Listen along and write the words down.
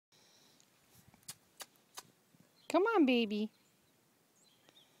Come on, baby.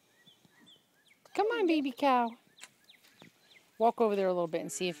 Come on, baby cow. Walk over there a little bit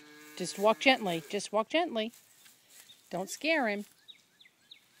and see if... Just walk gently. Just walk gently. Don't scare him.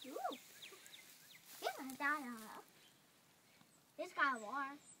 This got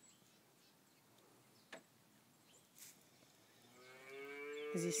water.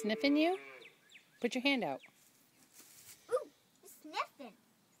 Is he sniffing you? Put your hand out. Ooh, he's sniffing.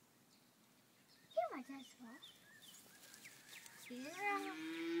 Here, my testicle.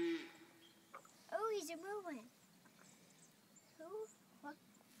 Oh, he's moving. Oh, look.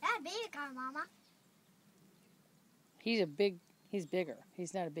 That big guy, Mama. He's bigger.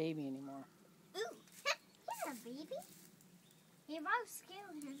 He's not a baby anymore. Ooh, he's a baby. He might scare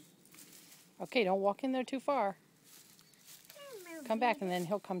him. Okay, don't walk in there too far. Come back and then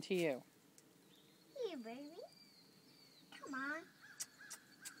he'll come to you. Here, baby. Come on.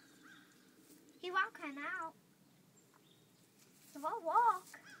 He walking out. He won't walk.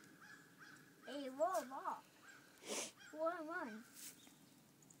 He won't walk. Run.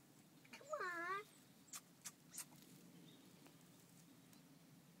 Come on.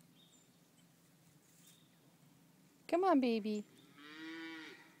 Come on, baby.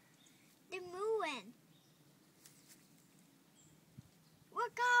 They're moving.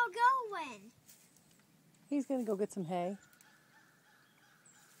 We're going. He's going to go get some hay.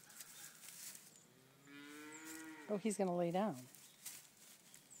 Oh, he's going to lay down.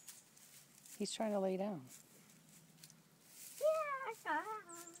 He's trying to lay down. Yeah, I got it.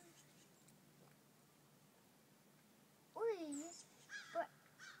 Please. But,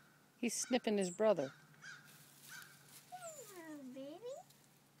 He's sniffing his brother. baby.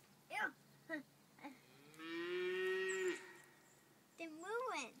 Yeah. They're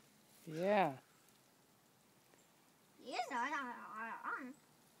moving. Yeah. Yes,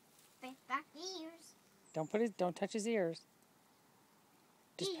 back ears. Don't touch his ears.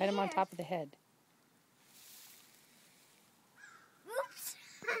 Just pet him on top of the head. Oops.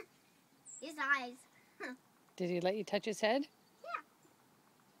 His eyes. Did he let you touch his head?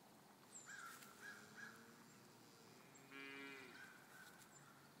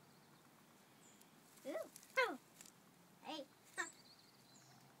 Yeah. Ooh. Hey.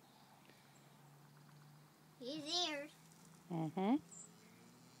 His ears. Mm-hmm.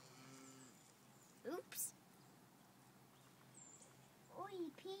 Oops. Oh, he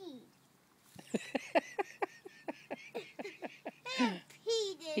peed.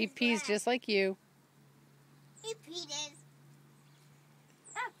 He pees just like you. He peed his.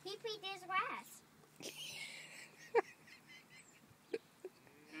 Oh, he peed his grass.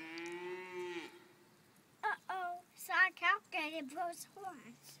 Uh-oh. So I calculated blows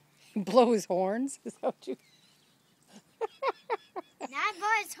horns. Blow his horns? Is that what you... Not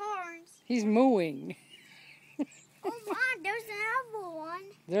blow his horns. He's mooing. Oh, my, there's another one.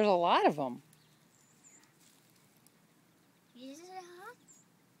 There's a lot of them.